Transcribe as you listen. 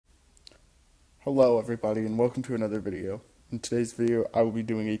Hello everybody and welcome to another video. In today's video I will be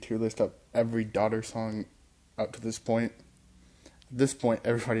doing a tier list of every Daughter song up to this point. At this point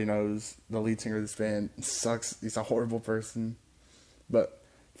everybody knows the lead singer of this band sucks, he's a horrible person. But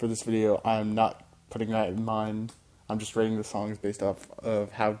for this video I'm not putting that in mind, I'm just rating the songs based off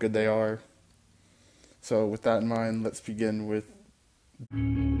of how good they are. So with that in mind, let's begin with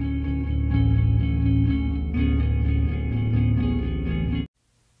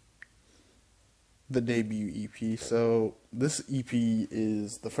the debut EP. So this EP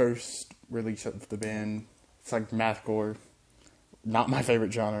is the first release of the band. It's like mathcore, not my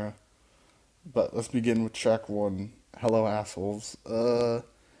favorite genre. But let's begin with track 1, Hello Assholes.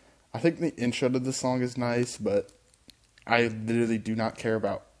 I think the intro to the song is nice, but I literally do not care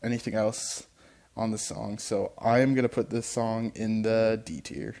about anything else on the song, so I am going to put this song in the D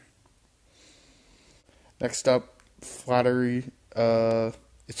tier. Next up, Flattery.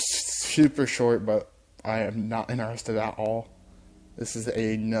 It's super short, but I am not interested at all. This is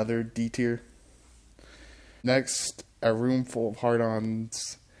another D tier. Next, A Room Full of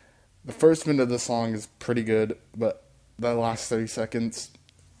Hard-Ons. The first minute of the song is pretty good, but the last 30 seconds,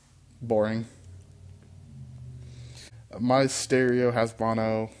 boring. My Stereo has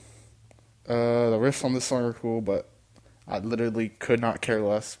Bono. The riffs on this song are cool, but I literally could not care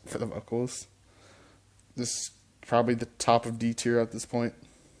less for the vocals. This is probably the top of D tier at this point.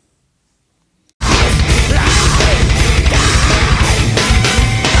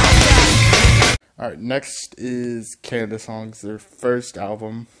 Alright, next is Canada Songs, their first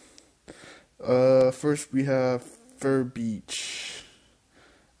album. First we have Fur Beach.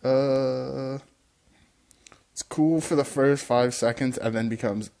 It's cool for the first 5 seconds and then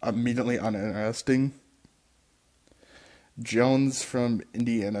becomes immediately uninteresting. Jones from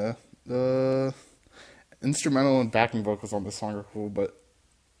Indiana. Instrumental and backing vocals on this song are cool, but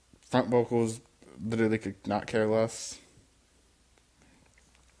front vocals literally could not care less.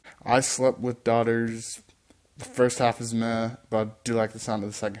 I Slept with Daughters. The first half is meh, but I do like the sound of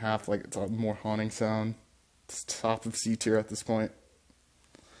the second half, like it's a more haunting sound. It's top of C tier at this point.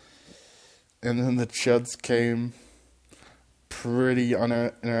 And then the Chuds Came. Pretty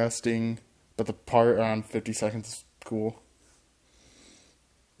uninteresting, but the part around 50 seconds is cool.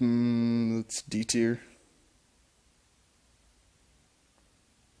 It's D tier.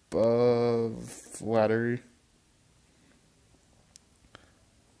 Flattery.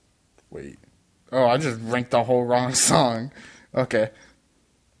 Wait. Oh, I just ranked the whole wrong song. Okay.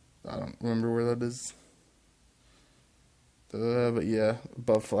 I don't remember where that is. But yeah,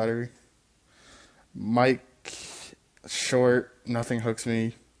 above Flattery. Mike, short, nothing hooks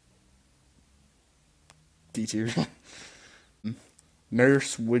me. D tier.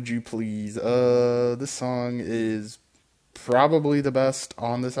 Nurse, Would You Please? This song is probably the best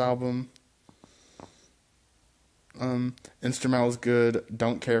on this album. Instrumental is good.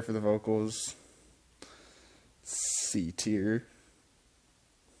 Don't care for the vocals. C tier.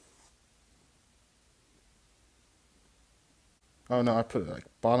 Oh no, I put it like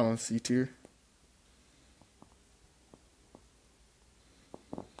bottom of C tier.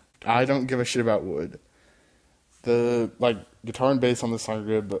 I don't give a shit about Wood. The guitar and bass on this song are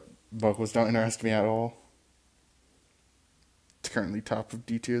good, but vocals don't interest me at all. It's currently top of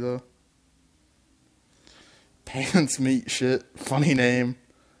D tier though. Pants Meat Shit, funny name,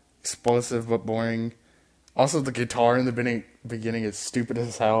 explosive but boring. Also, the guitar in the beginning is stupid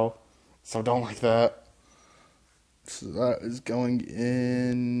as hell, so don't like that. So that is going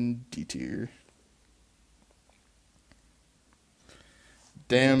in D tier.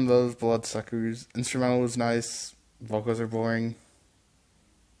 Damn Those Bloodsuckers. Instrumental was nice, vocals are boring.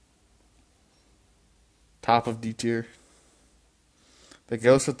 Top of D tier. The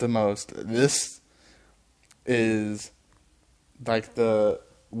Ghost with the Most. This is like the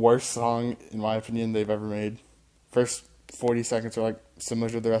worst song, in my opinion, they've ever made. First 40 seconds are like similar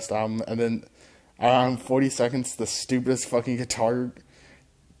to the rest of the album, and then around 40 seconds, the stupidest fucking guitar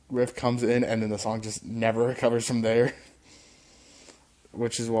riff comes in, and then the song just never recovers from there.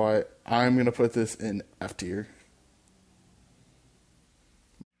 Which is why I'm going to put this in F tier.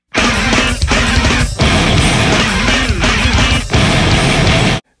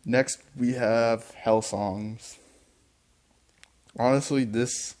 Next, we have Hell Songs. Honestly,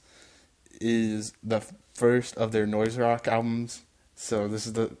 this is the first of their noise rock albums, so this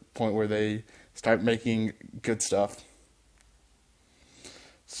is the point where they start making good stuff.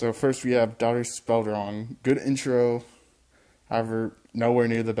 So first we have Daughters Spelled Wrong. Good intro, however, nowhere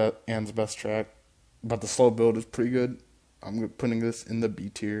near Anne's best track, but the slow build is pretty good. I'm putting this in the B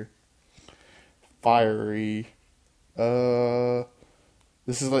tier. Fiery.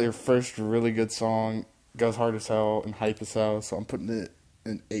 This is like your first really good song. Goes hard as hell and hype as hell, so I'm putting it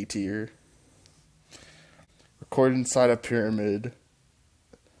in A tier. Recorded inside a pyramid.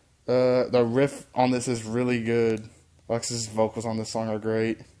 The riff on this is really good. Alexis's vocals on this song are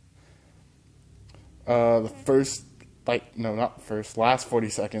great. The first, like, no, not first, last 40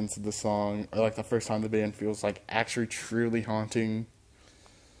 seconds of the song are like the first time the band feels like actually truly haunting.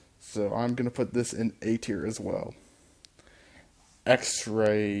 So I'm gonna put this in A tier as well.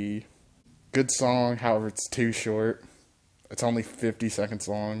 X-Ray. Good song, however, it's too short. It's only 50 seconds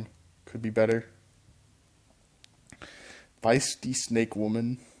long. Could be better. Feisty Snake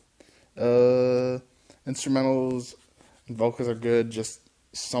Woman. Instrumentals and vocals are good, just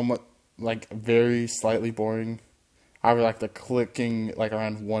somewhat, like, very slightly boring. However, like, the clicking, like,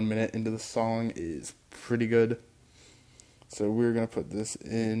 around 1 minute into the song is pretty good. So we're going to put this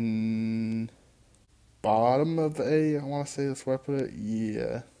in bottom of A, I want to say that's where I put it.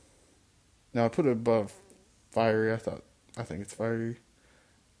 Yeah. No, I put it above Fiery. I think it's Fiery.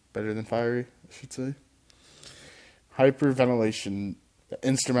 Better than Fiery, I should say. Hyperventilation. The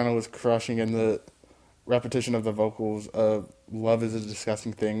instrumental is crushing, and the repetition of the vocals of "Love is a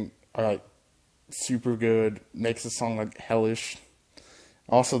Disgusting Thing" are like super good. Makes the song like hellish.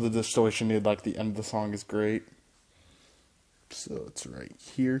 Also, the distortion at like the end of the song is great. So it's right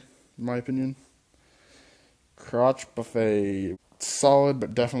here, in my opinion. Crotch Buffet. Solid,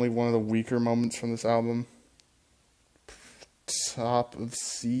 but definitely one of the weaker moments from this album. Top of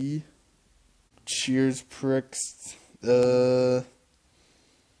C. Cheers, pricks. So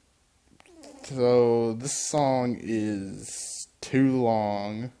this song is too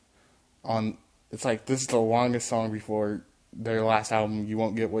long. It's like this is the longest song before their last album, You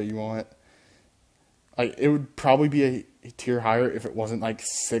Won't Get What You Want. Like, it would probably be a tier higher if it wasn't like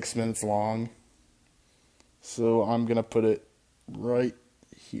 6 minutes long. So I'm gonna put it right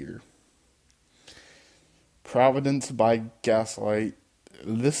here. Providence by Gaslight.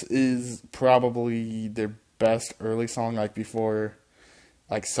 This is probably their best early song, like before,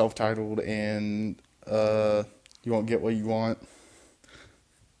 like self-titled and You Won't Get What You Want.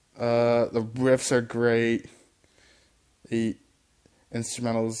 The riffs are great. The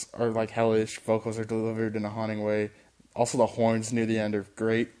instrumentals are like hellish. Vocals are delivered in a haunting way. Also, the horns near the end are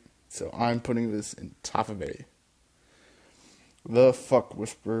great. So I'm putting this in top of A. The Fuck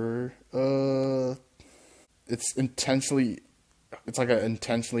Whisperer. It's like an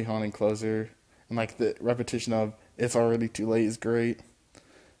intentionally haunting closer. And like the repetition of "It's Already Too Late" is great.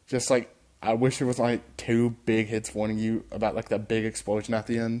 Just like, I wish there was like 2 big hits warning you about like that big explosion at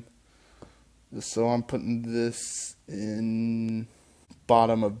the end. So I'm putting this in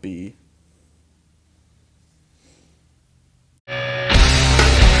bottom of B.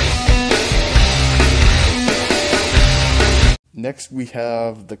 Next we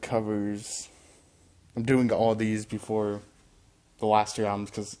have the covers. I'm doing all these before the last 2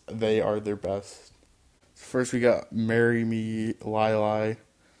 albums because they are their best. First we got Marry Me, Lie Lie.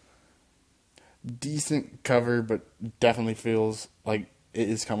 Decent cover, but definitely feels like it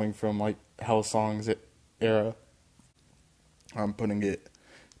is coming from like Hell Songs era. I'm putting it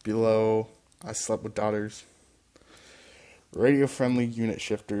below I Slept With Daughters. Radio Friendly Unit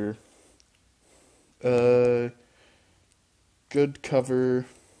Shifter. Good cover.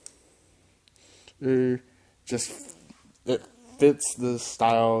 Just, it fits the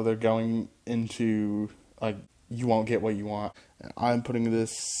style they're going into, like, You Won't Get What You Want. I'm putting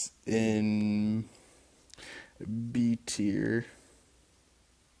this in B tier.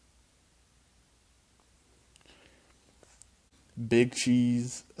 Big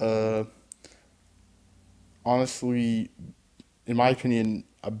Cheese. Honestly, in my opinion,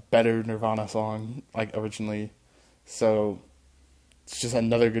 a better Nirvana song, like, originally. So it's just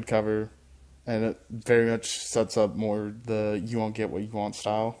another good cover, and it very much sets up more the You Won't Get What You Want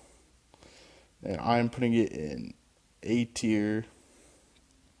style. And I'm putting it in A tier,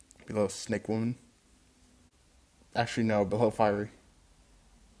 below Snake Woman. Actually, no, below Fiery.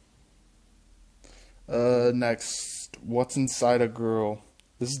 Next, What's Inside a Girl.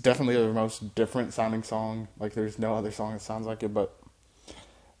 This is definitely the most different sounding song. Like, there's no other song that sounds like it, but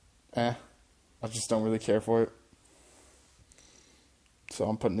I just don't really care for it. So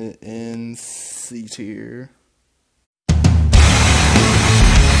I'm putting it in C tier.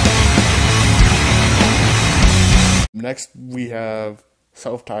 Next, we have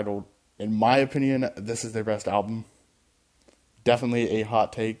Self-Titled. In my opinion, this is their best album. Definitely a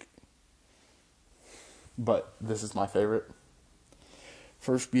hot take, but this is my favorite.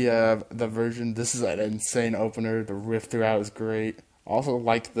 First, we have The Version. This is an insane opener. The riff throughout is great. Also,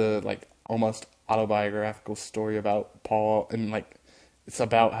 like the almost autobiographical story about Paul, and like it's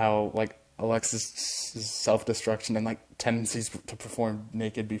about how like Alexis' self-destruction and like tendencies to perform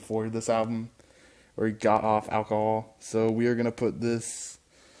naked before this album, where he got off alcohol. So we are gonna put this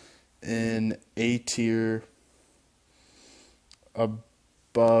in A tier,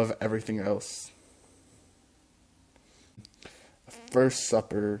 above everything else. First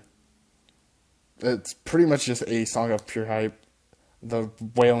Supper. It's pretty much just a song of pure hype. The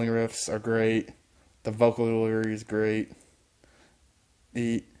wailing riffs are great. The vocal delivery is great.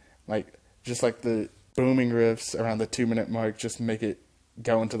 Just like the booming riffs around the 2-minute mark just make it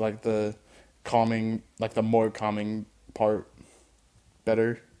go into like the calming, like the more calming part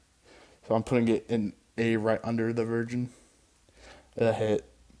better. So I'm putting it in A right under the Virgin. A hit.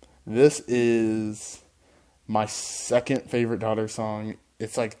 This is my second favorite Daughter song.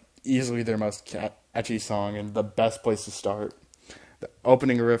 It's like easily their most catchy song and the best place to start. The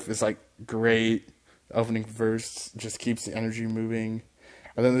opening riff is like great. The opening verse just keeps the energy moving.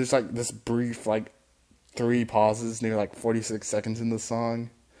 And then there's like this brief like 3 pauses near like 46 seconds in the song.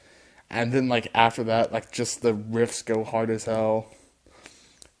 And then like after that, like just the riffs go hard as hell.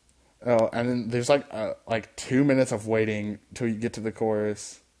 Oh, and then there's like 2 minutes of waiting till you get to the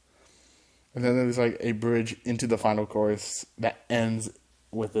chorus. And then there's like a bridge into the final chorus that ends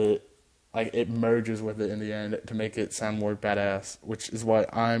with it. Like it merges with it in the end to make it sound more badass, which is why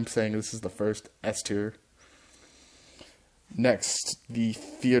I'm saying this is the first S tier. Next, the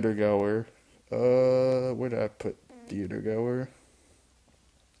Theater Goer. Where did I put Theater Goer?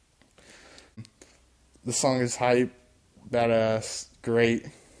 The song is hype, badass, great.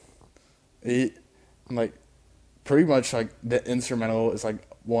 Like pretty much like the instrumental is like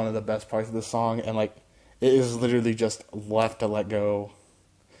one of the best parts of the song, and like it is literally just left to let go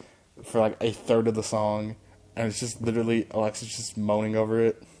for like a third of the song, and it's just literally Alexis just moaning over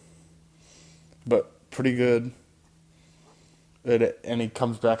it, but pretty good. And he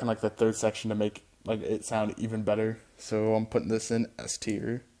comes back in like the third section to make like it sound even better. So I'm putting this in S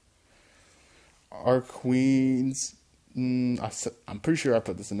tier. Our Queens, I'm pretty sure I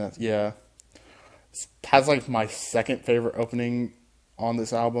put this in S. Yeah, it has like my second favorite opening on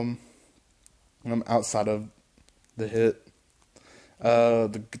this album. Outside of the hit.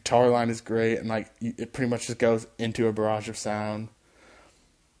 The guitar line is great, and like it pretty much just goes into a barrage of sound.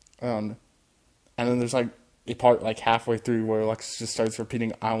 And then there's like a part like halfway through where Alexis just starts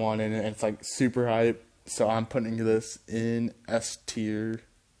repeating "I want it," and it's like super hype. So I'm putting this in S tier.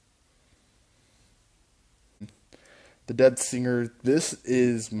 The Dead Singer. This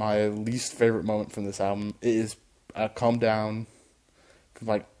is my least favorite moment from this album. It is a calm down from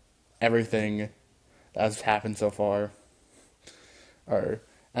like everything that has happened so far. And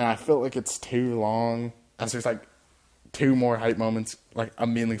I feel like it's too long, as there's like 2 more hype moments like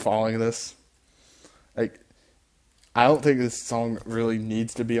immediately following this. Like I don't think this song really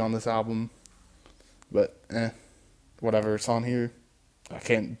needs to be on this album, but whatever, it's on here. I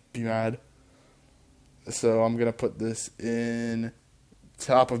can't be mad. So I'm gonna put this in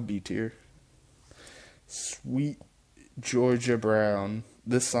top of B tier. Sweet Georgia Brown.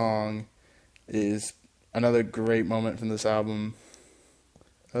 This song is another great moment from this album.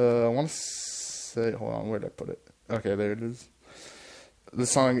 I want to say, hold on, where did I put it? Okay, there it is. The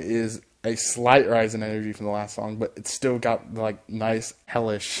song is a slight rise in energy from the last song, but it's still got like nice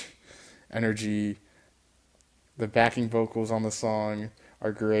hellish energy. The backing vocals on the song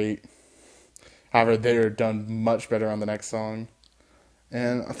are great. However, they are done much better on the next song.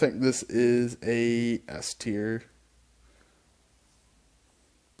 And I think this is a S tier.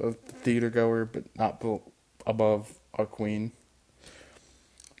 Both Theater Goer, but not above Our Queen.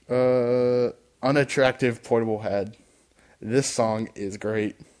 Unattractive Portable Head. This song is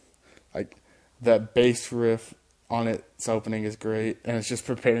great. Like, that bass riff on its opening is great, and it's just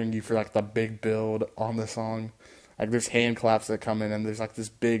preparing you for like the big build on the song. Like, there's hand claps that come in, and there's like this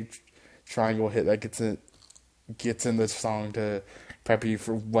big triangle hit that gets in this song to prep you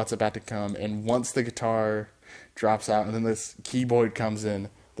for what's about to come. And once the guitar drops out and then this keyboard comes in,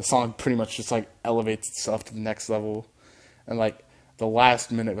 the song pretty much just like elevates itself to the next level. And like the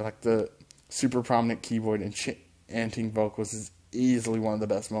last minute with like the super prominent keyboard and chanting vocals is easily one of the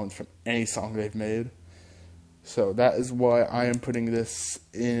best moments from any song they've made. So that is why I am putting this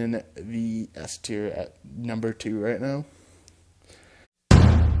in the S tier at number 2 right now.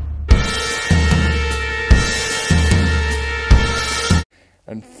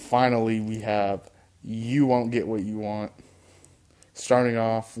 And finally, we have You Won't Get What You Want. Starting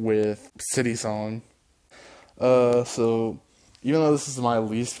off with City Song. So, even though this is my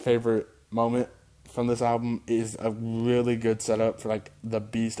least favorite moment from this album, it is a really good setup for like the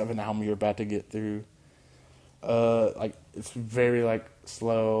beast of an album you're about to get through. Like it's very like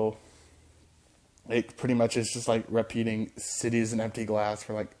slow. It pretty much is just like repeating "Cities and Empty Glass"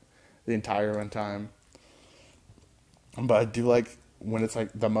 for like the entire runtime. But I do like when it's like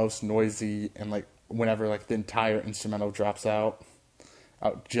the most noisy and like whenever like the entire instrumental drops out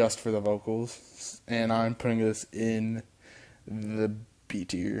just for the vocals. And I'm putting this in the B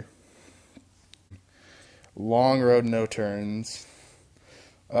tier. Long Road No Turns.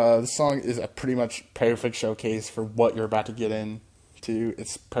 This song is a pretty much perfect showcase for what you're about to get into.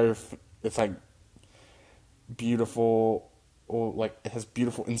 It's perfect. It's like beautiful, or like it has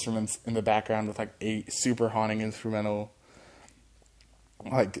beautiful instruments in the background with like a super haunting instrumental.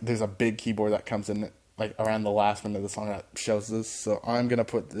 Like there's a big keyboard that comes in like around the last minute of the song that shows this. So I'm gonna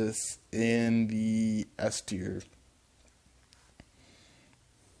put this in the S tier.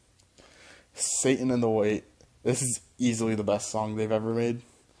 Satan in the White. This is easily the best song they've ever made.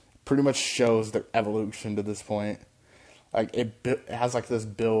 Pretty much shows their evolution to this point. Like it has like this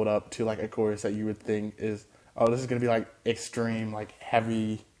build up to like a chorus that you would think is, oh, this is gonna be like extreme, like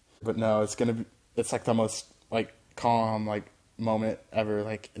heavy, but no, it's like the most like calm like moment ever.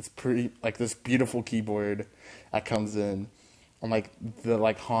 Like it's pretty like this beautiful keyboard that comes in, and like the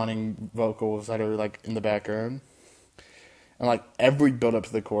like haunting vocals that are like in the background, and like every build up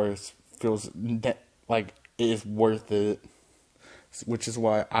to the chorus feels like it is worth it, which is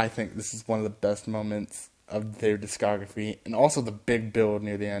why I think this is one of the best moments of their discography. And also the big build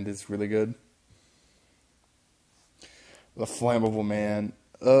near the end is really good. The Flammable Man.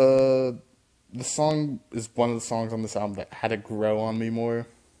 The song is one of the songs on this album that had to grow on me more.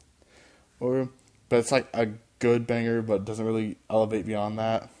 But it's like a good banger, but doesn't really elevate beyond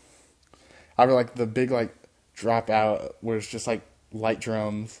that. I really like the big like drop out where it's just like light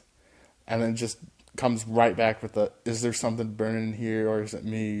drums, and then just comes right back with the, is there something burning here or is it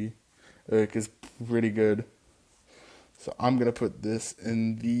me? It's pretty good. So I'm going to put this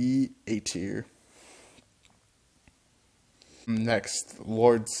in the A tier. Next,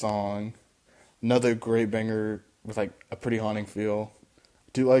 Lord's Song. Another great banger with like a pretty haunting feel.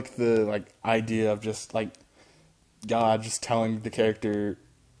 I do like the like idea of just like God just telling the character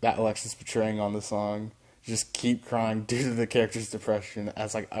that Alexis portraying on the song, just keep crying due to the character's depression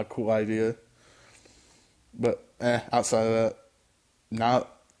as like a cool idea. But outside of that, not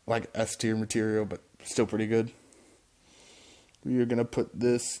like S tier material, but still pretty good. We are gonna put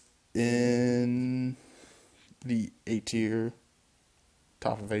this in the A tier,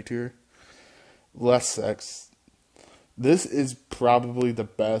 top of A tier. Less Sex. This is probably the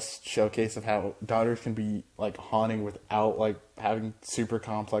best showcase of how Daughters can be like haunting without like having super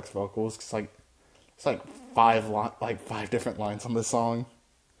complex vocals. Cause like it's like five different lines on this song.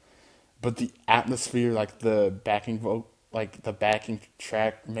 But the atmosphere, like the backing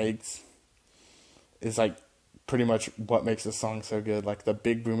track makes, is like pretty much what makes the song so good. Like the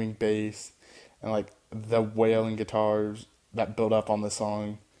big booming bass and like the wailing guitars that build up on the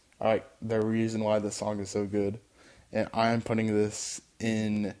song are like the reason why the song is so good. And I'm putting this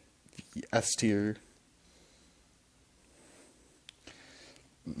in the S tier.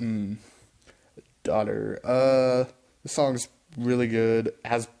 Daughter. The song's really good.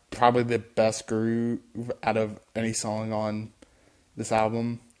 Has probably the best groove out of any song on this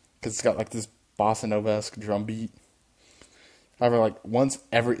album, because it's got like this bossa nova-esque drum beat. However, like once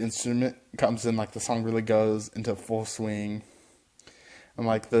every instrument comes in, like the song really goes into full swing. And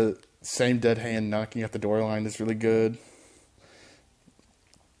like the same dead hand knocking at the door line is really good.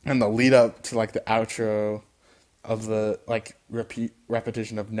 And the lead up to like the outro of the like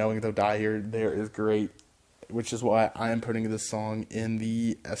repetition of knowing they'll die here there is great, which is why I am putting this song in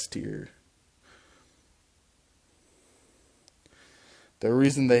the S tier. The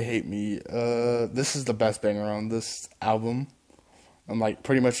Reason They Hate Me. This is the best banger on this album. I'm like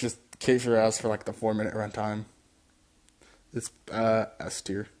pretty much just kick your ass for like the 4-minute runtime. It's S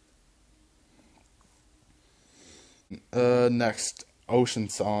tier. Next, Ocean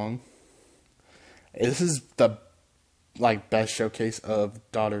Song. This is the like best showcase of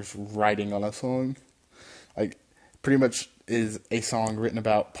Daughters writing on a song. Like pretty much is a song written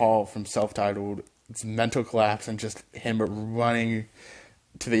about Paul from Self-Titled. It's mental collapse and just him running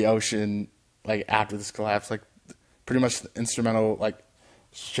to the ocean like after this collapse. Like pretty much the instrumental like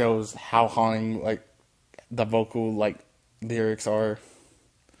shows how haunting like the vocal like lyrics are.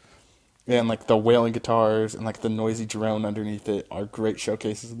 And like the wailing guitars and like the noisy drone underneath it are great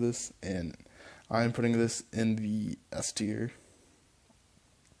showcases of this, and I'm putting this in the S tier.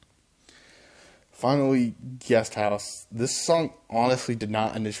 Finally, Guest House. This song honestly did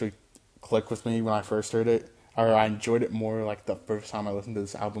not initially click with me when I first heard it. Or I enjoyed it more like the first time I listened to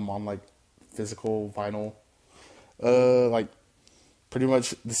this album on like physical vinyl. Like pretty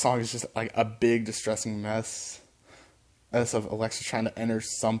much the song is just like a big distressing mess of Alexa trying to enter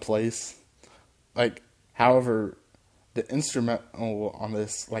someplace. Like, however, the instrumental on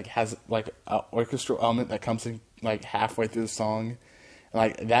this like has like an orchestral element that comes in like halfway through the song. And,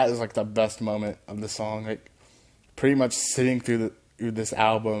 like that is like the best moment of the song. Like pretty much sitting through this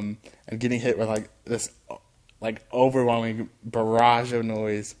album and getting hit with like this like overwhelming barrage of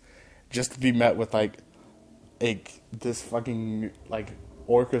noise, just to be met with like this fucking like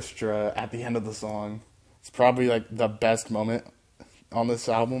orchestra at the end of the song. It's probably like the best moment on this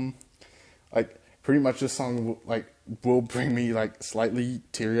album. Like pretty much this song like will bring me like slightly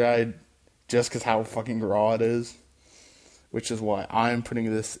teary-eyed just because how fucking raw it is, which is why I'm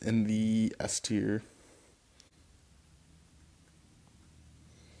putting this in the S tier.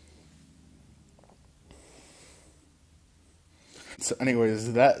 So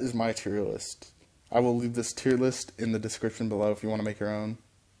anyways, that is my tier list. I will leave this tier list in the description below if you want to make your own.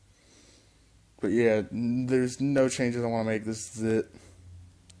 But yeah, there's no changes I want to make. This is it.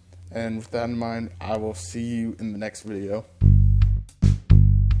 And with that in mind, I will see you in the next video.